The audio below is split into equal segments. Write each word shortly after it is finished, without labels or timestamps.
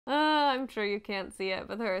I'm sure you can't see it,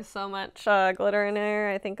 but there is so much glitter in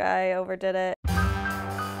there. I think I overdid it.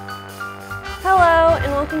 Hello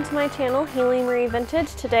and welcome to my channel, Haley Marie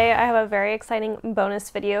Vintage. Today I have a very exciting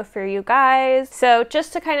bonus video for you guys. So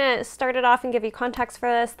just to kind of start it off and give you context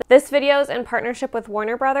for this video is in partnership with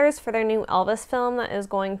Warner Brothers for their new Elvis film that is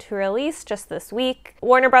going to release just this week.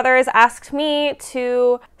 Warner Brothers asked me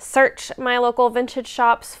to search my local vintage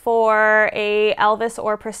shops for a Elvis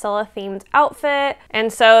or Priscilla themed outfit,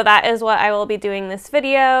 and so that is what I will be doing this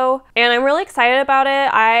video, and I'm really excited about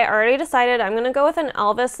it. I already decided I'm gonna go with an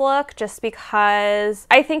Elvis look just because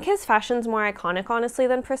I think his fashion's more iconic, honestly,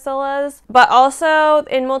 than Priscilla's. But also,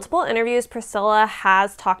 in multiple interviews, Priscilla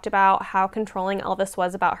has talked about how controlling Elvis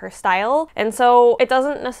was about her style. And so it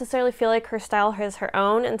doesn't necessarily feel like her style is her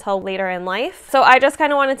own until later in life. So I just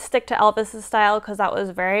kind of wanted to stick to Elvis's style because that was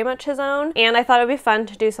very much his own. And I thought it would be fun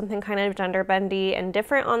to do something kind of gender bendy and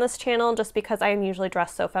different on this channel just because I am usually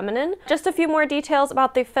dressed so feminine. Just a few more details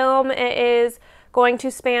about the film. It is going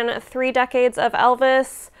to span 3 decades of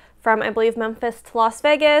Elvis, from, I believe, Memphis to Las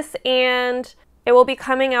Vegas, and it will be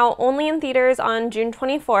coming out only in theaters on June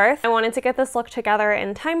 24th. I wanted to get this look together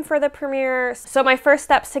in time for the premiere. So my first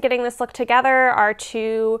steps to getting this look together are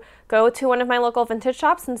to go to one of my local vintage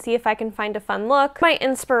shops and see if I can find a fun look. My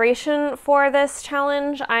inspiration for this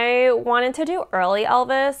challenge, I wanted to do early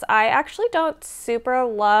Elvis. I actually don't super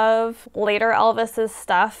love later Elvis's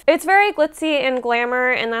stuff. It's very glitzy and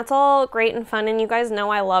glamour, and that's all great and fun, and you guys know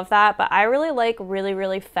I love that, but I really like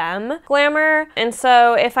really femme glamour. And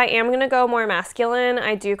so if I am gonna go more masculine,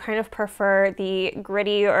 I do kind of prefer the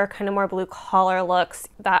gritty or kind of more blue collar looks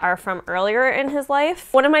that are from earlier in his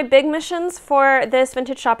life. One of my big missions for this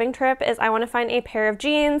vintage shopping trip is I want to find a pair of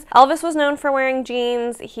jeans. Elvis was known for wearing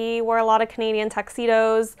jeans. He wore a lot of Canadian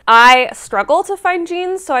tuxedos. I struggle to find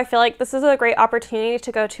jeans, so I feel like this is a great opportunity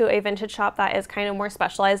to go to a vintage shop that is kind of more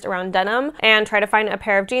specialized around denim and try to find a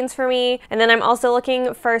pair of jeans for me. And then I'm also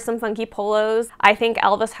looking for some funky polos. I think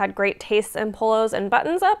Elvis had great taste in polos and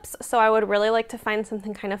buttons ups, so I would really like to find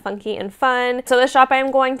something kind of funky and fun. So the shop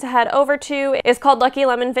I'm going to head over to is called Lucky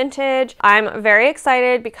Lemon Vintage. I'm very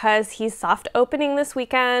excited because he's soft opening this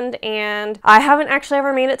weekend, and I haven't actually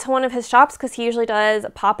ever made it to one of his shops because he usually does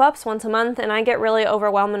pop-ups once a month, and I get really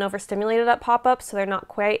overwhelmed and overstimulated at pop-ups, so they're not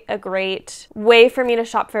quite a great way for me to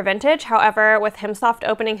shop for vintage. However, with him soft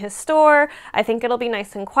opening his store, I think it'll be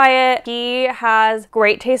nice and quiet. He has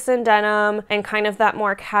great taste in denim and kind of that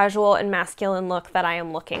more casual and masculine look that I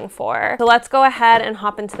am looking for. So let's go ahead and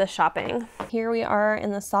hop into the shopping. Here we are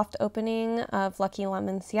in the soft opening of Lucky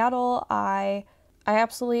Lemon Seattle. I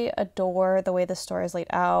absolutely adore the way the store is laid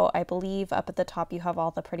out. I believe up at the top you have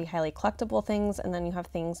all the pretty highly collectible things, and then you have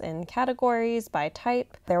things in categories by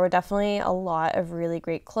type. There were definitely a lot of really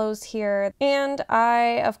great clothes here, and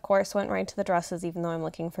I of course went right to the dresses even though I'm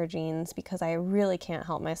looking for jeans because I really can't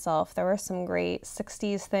help myself. There were some great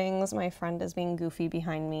 60s things. My friend is being goofy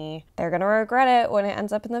behind me. They're gonna regret it when it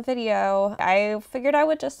ends up in the video. I figured I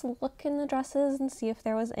would just look in the dresses and see if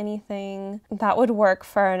there was anything that would work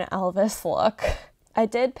for an Elvis look. I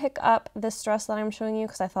did pick up this dress that I'm showing you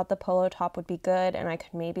because I thought the polo top would be good and I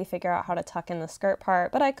could maybe figure out how to tuck in the skirt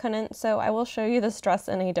part, but I couldn't, so I will show you this dress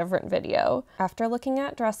in a different video. After looking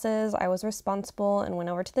at dresses, I was responsible and went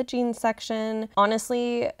over to the jeans section.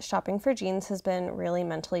 Honestly, shopping for jeans has been really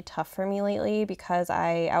mentally tough for me lately because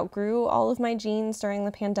I outgrew all of my jeans during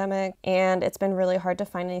the pandemic, and it's been really hard to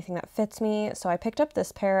find anything that fits me, so I picked up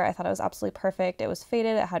this pair. I thought it was absolutely perfect. It was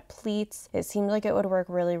faded, it had pleats. It seemed like it would work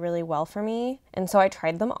really well for me, and so I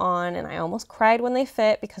tried them on and I almost cried when they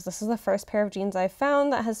fit because this is the first pair of jeans I've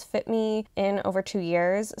found that has fit me in over 2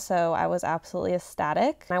 years, so I was absolutely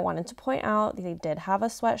ecstatic. And I wanted to point out they did have a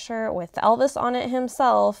sweatshirt with Elvis on it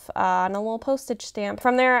himself and a little postage stamp.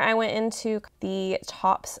 From there I went into the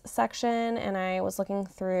tops section and I was looking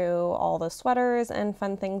through all the sweaters and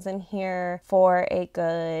fun things in here for a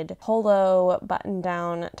good polo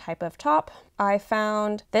button-down type of top. I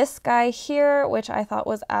found this guy here, which I thought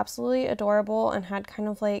was absolutely adorable and had kind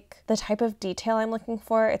of like the type of detail I'm looking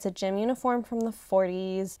for. It's a gym uniform from the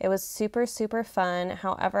 40s. It was super fun.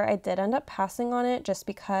 However, I did end up passing on it just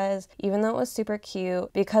because even though it was super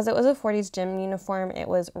cute, because it was a 40s gym uniform, it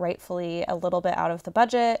was rightfully a little bit out of the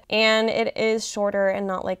budget, and it is shorter and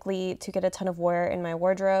not likely to get a ton of wear in my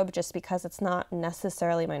wardrobe just because it's not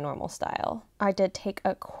necessarily my normal style. I did take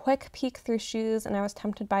a quick peek through shoes and I was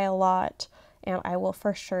tempted by a lot, and I will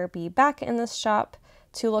for sure be back in this shop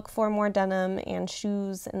to look for more denim and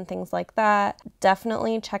shoes and things like that.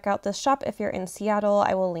 Definitely check out this shop if you're in Seattle.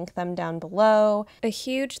 I will link them down below. A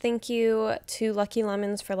huge thank you to Lucky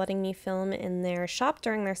Lemons for letting me film in their shop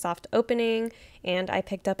during their soft opening, and I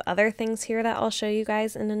picked up other things here that I'll show you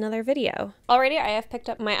guys in another video. Alrighty, I have picked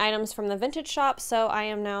up my items from the vintage shop, so I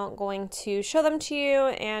am now going to show them to you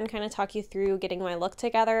and kind of talk you through getting my look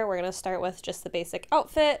together. We're going to start with just the basic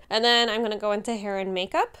outfit, and then I'm going to go into hair and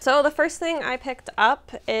makeup. So the first thing I picked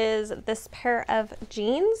up is this pair of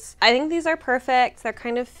jeans. I think these are perfect. They're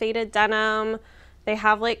kind of faded denim. They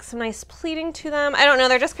have like some nice pleating to them. I don't know,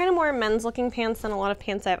 they're just kind of more men's looking pants than a lot of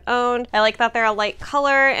pants I've owned. I like that they're a light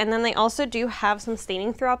color, and then they also do have some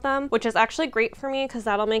staining throughout them, which is actually great for me because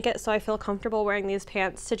that'll make it so I feel comfortable wearing these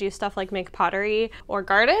pants to do stuff like make pottery or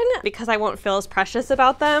garden because I won't feel as precious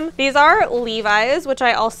about them. These are Levi's, which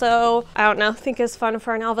I don't know, think is fun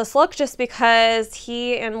for an Elvis look just because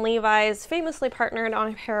he and Levi's famously partnered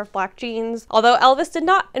on a pair of black jeans. Although Elvis did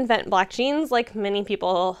not invent black jeans like many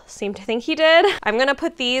people seem to think he did. I'm gonna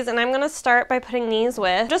put these, and I'm gonna start by putting these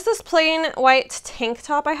with just this plain white tank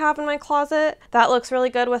top I have in my closet. That looks really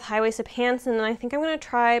good with high-waisted pants, and then I think I'm gonna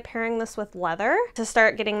try pairing this with leather to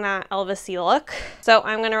start getting that Elvis-y look. So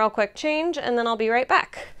I'm gonna real quick change, and then I'll be right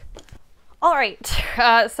back. All right,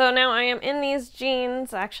 so now I am in these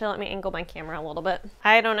jeans. Actually, let me angle my camera a little bit.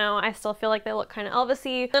 I don't know, I still feel like they look kind of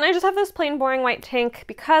Elvis-y. Then I just have this plain boring white tank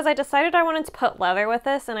because I decided I wanted to put leather with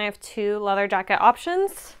this, and I have two leather jacket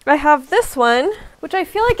options. I have this one, which I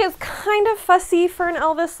feel like is kind of fussy for an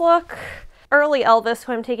Elvis look. Early Elvis,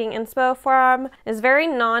 who I'm taking inspo from, is very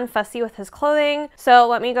non-fussy with his clothing. So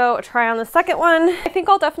let me go try on the second one. I think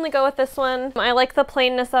I'll definitely go with this one. I like the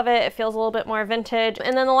plainness of it. It feels a little bit more vintage.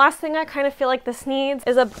 And then the last thing I kind of feel like this needs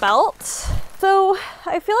is a belt. So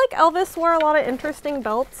I feel like Elvis wore a lot of interesting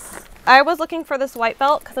belts. I was looking for this white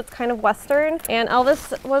belt because it's kind of Western, and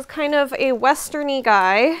Elvis was kind of a Western-y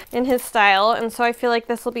guy in his style, and so I feel like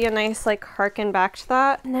this will be a nice like harken back to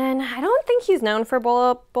that. And then I don't think he's known for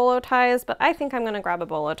bolo ties, but I think I'm gonna grab a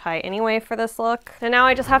bolo tie anyway for this look. And now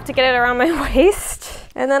I just have to get it around my waist.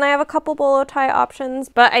 And then I have a couple bolo tie options,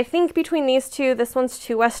 but I think between these two, this one's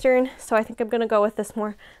too Western, so I think I'm gonna go with this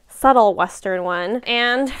more subtle Western one.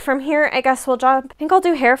 And from here, I guess we'll jump. I think I'll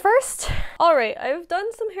do hair first. All right, I've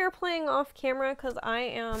done some hair playing off camera because I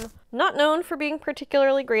am not known for being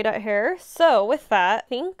particularly great at hair. So with that, I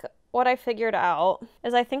think what I figured out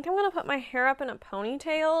is I think I'm gonna put my hair up in a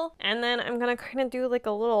ponytail, and then I'm gonna kind of do like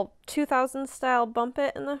a little 2000s style bump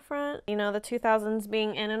it in the front. You know, the 2000s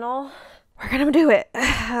being in and all. We're gonna do it.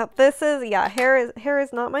 This is, yeah, hair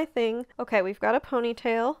is not my thing. Okay, we've got a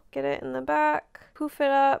ponytail. Get it in the back, poof it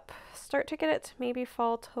up, start to get it to maybe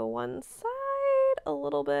fall to one side a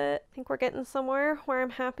little bit. I think we're getting somewhere where I'm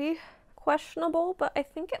happy. Questionable, but I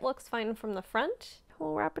think it looks fine from the front.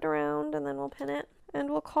 We'll wrap it around and then we'll pin it, and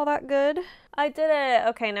we'll call that good. I did it.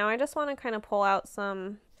 Okay, now I just want to kind of pull out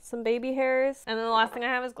some baby hairs, and then the last thing I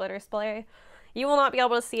have is glitter spray. You will not be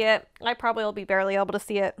able to see it. I probably will be barely able to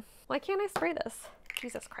see it. Why can't I spray this?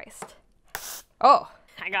 Jesus Christ. Oh,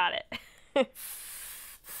 I got it.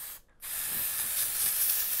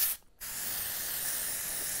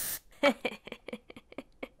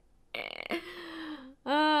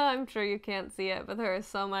 I'm sure you can't see it, but there is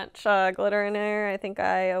so much glitter in there. I think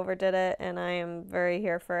I overdid it, and I am very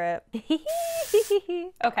here for it.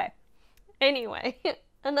 Okay. Anyway,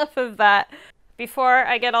 enough of that. Before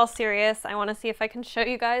I get all serious, I want to see if I can show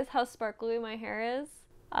you guys how sparkly my hair is.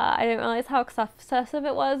 I didn't realize how excessive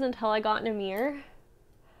it was until I got in a mirror.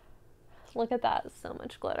 Look at that, so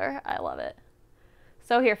much glitter. I love it.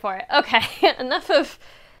 So here for it. Okay, enough of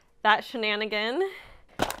that shenanigan.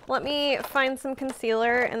 Let me find some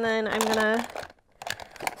concealer, and then I'm gonna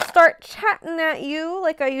start chatting at you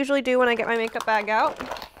like I usually do when I get my makeup bag out.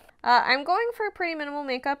 I'm going for pretty minimal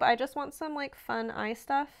makeup. I just want some like fun eye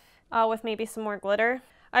stuff with maybe some more glitter.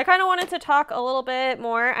 I kind of wanted to talk a little bit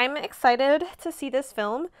more. I'm excited to see this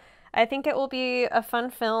film. I think it will be a fun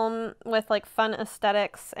film with like fun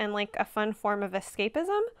aesthetics and like a fun form of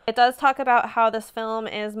escapism. It does talk about how this film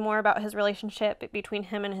is more about his relationship between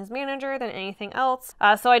him and his manager than anything else.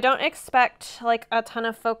 So I don't expect like a ton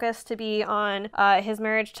of focus to be on his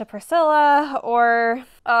marriage to Priscilla, or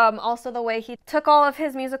also the way he took all of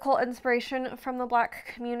his musical inspiration from the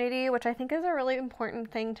Black community, which I think is a really important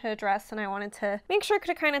thing to address, and I wanted to make sure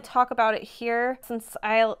to kind of talk about it here since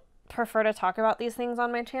I prefer to talk about these things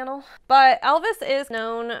on my channel. But Elvis is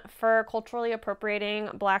known for culturally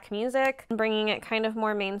appropriating Black music and bringing it kind of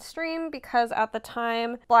more mainstream, because at the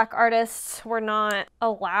time Black artists were not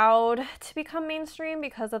allowed to become mainstream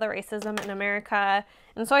because of the racism in America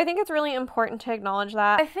And so I think it's really important to acknowledge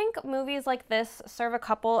that. I think movies like this serve a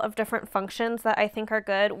couple of different functions that I think are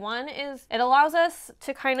good. One is it allows us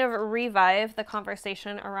to kind of revive the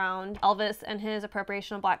conversation around Elvis and his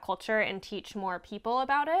appropriation of Black culture and teach more people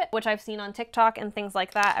about it, which I've seen on TikTok and things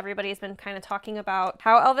like that. Everybody's been kind of talking about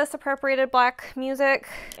how Elvis appropriated Black music.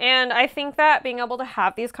 And I think that being able to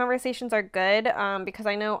have these conversations are good because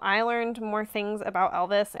I know I learned more things about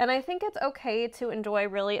Elvis. And I think it's okay to enjoy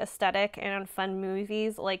really aesthetic and fun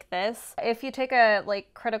movies like this if you take a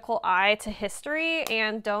critical eye to history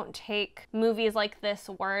and don't take movies like this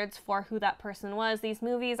words for who that person was. These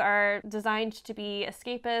movies are designed to be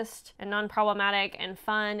escapist and non-problematic and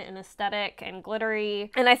fun and aesthetic and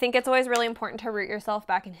glittery, and I think it's always really important to root yourself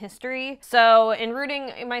back in history. So in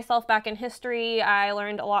rooting myself back in history, I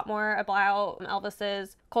learned a lot more about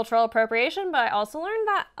Elvis's cultural appropriation, but I also learned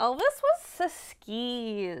that Elvis was a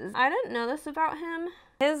skis. I didn't know this about him.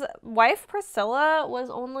 His wife Priscilla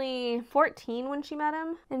was only 14 when she met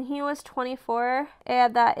him, and he was 24,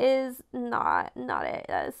 and that is not it.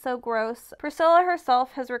 That is so gross. Priscilla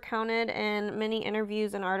herself has recounted in many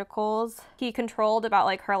interviews and articles he controlled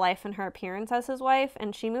about her life and her appearance as his wife,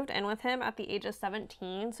 and she moved in with him at the age of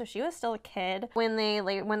 17, so she was still a kid when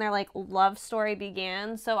their love story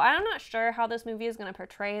began. So I'm not sure how this movie is going to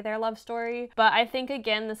portray their love story, but I think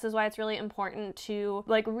again this is why it's really important to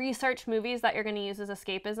research movies that you're going to use as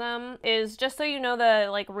escapism, is just so you know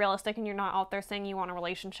the realistic and you're not out there saying you want a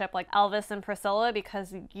relationship like Elvis and Priscilla,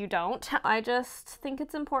 because you don't. I just think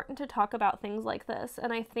it's important to talk about things like this,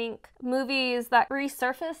 and I think movies that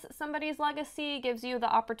resurface somebody's legacy gives you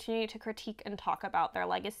the opportunity to critique and talk about their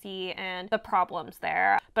legacy and the problems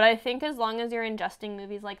there. But I think as long as you're ingesting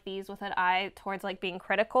movies like these with an eye towards being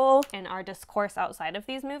critical in our discourse outside of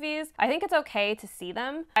these movies, I think it's okay to see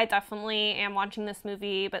them. I definitely am watching this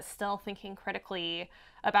movie but still thinking critically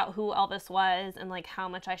about who Elvis was and how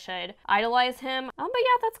much I should idolize him. But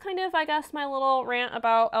yeah, that's kind of, I guess, my little rant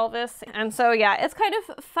about Elvis. And so yeah, it's kind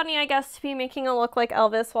of funny, I guess, to be making a look like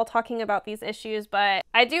Elvis while talking about these issues, but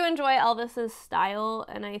I do enjoy Elvis's style,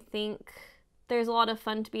 and I think there's a lot of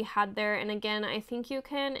fun to be had there. And again, I think you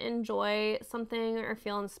can enjoy something or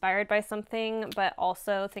feel inspired by something, but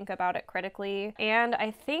also think about it critically. And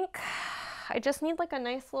I think I just need a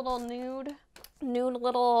nice little nude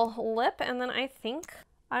little lip, and then I think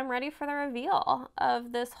I'm ready for the reveal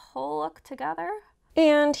of this whole look together.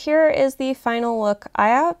 And here is the final look.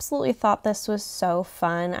 I absolutely thought this was so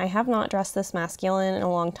fun. I have not dressed this masculine in a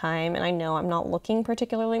long time, and I know I'm not looking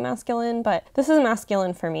particularly masculine, but this is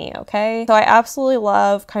masculine for me, okay? So I absolutely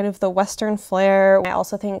love kind of the Western flair. I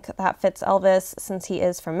also think that fits Elvis since he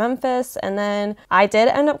is from Memphis. And then I did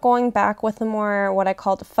end up going back with a more what I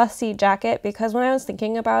called fussy jacket, because when I was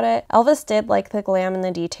thinking about it, Elvis did like the glam and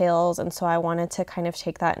the details, and so I wanted to kind of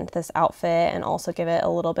take that into this outfit and also give it a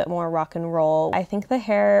little bit more rock and roll. I think the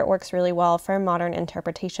hair works really well for a modern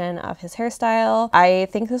interpretation of his hairstyle. I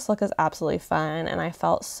think this look is absolutely fun, and I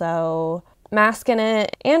felt so mask in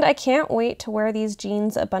it, and I can't wait to wear these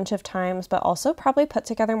jeans a bunch of times, but also probably put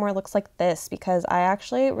together more looks like this, because I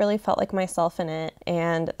actually really felt like myself in it,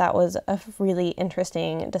 and that was a really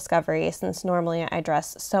interesting discovery since normally I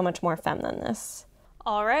dress so much more femme than this.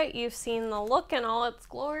 All right, you've seen the look in all its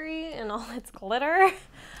glory and all its glitter.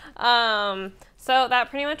 So that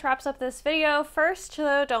pretty much wraps up this video. First,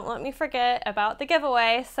 though, don't let me forget about the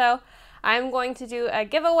giveaway. So I'm going to do a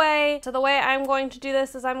giveaway. So the way I'm going to do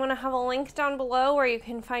this is I'm going to have a link down below where you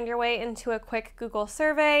can find your way into a quick Google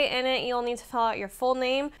survey. In it, you'll need to fill out your full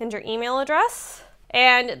name and your email address.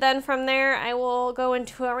 And then from there, I will go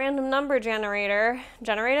into a random number generator,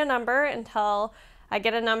 generate a number until I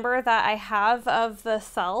get a number that I have of the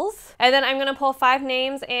cells, and then I'm gonna pull 5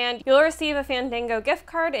 names, and you'll receive a Fandango gift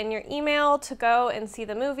card in your email to go and see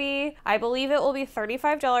the movie. I believe it will be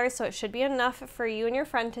 $35, so it should be enough for you and your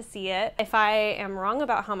friend to see it. If I am wrong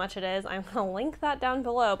about how much it is, I'm gonna link that down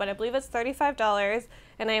below, but I believe it's $35,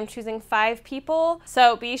 and I am choosing 5 people.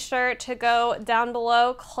 So be sure to go down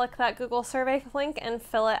below, click that Google survey link, and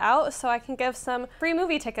fill it out so I can give some free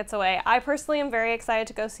movie tickets away. I personally am very excited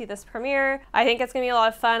to go see this premiere. I think it's gonna be a lot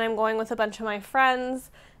of fun. I'm going with a bunch of my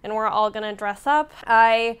friends, and we're all gonna dress up.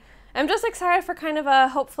 I'm just excited for kind of a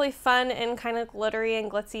hopefully fun and kind of glittery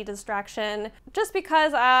and glitzy distraction, just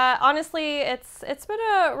because honestly it's been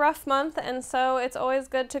a rough month, and so it's always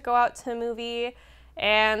good to go out to a movie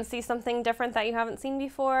and see something different that you haven't seen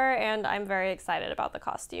before, and I'm very excited about the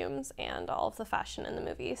costumes and all of the fashion in the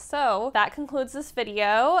movie. So that concludes this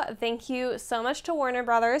video. Thank you so much to Warner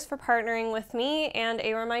Brothers for partnering with me, and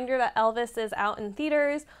a reminder that Elvis is out in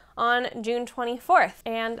theaters on June 24th.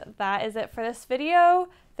 And that is it for this video.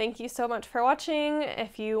 Thank you so much for watching.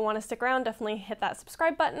 If you want to stick around, definitely hit that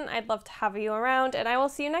subscribe button. I'd love to have you around, and I will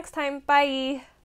see you next time. Bye!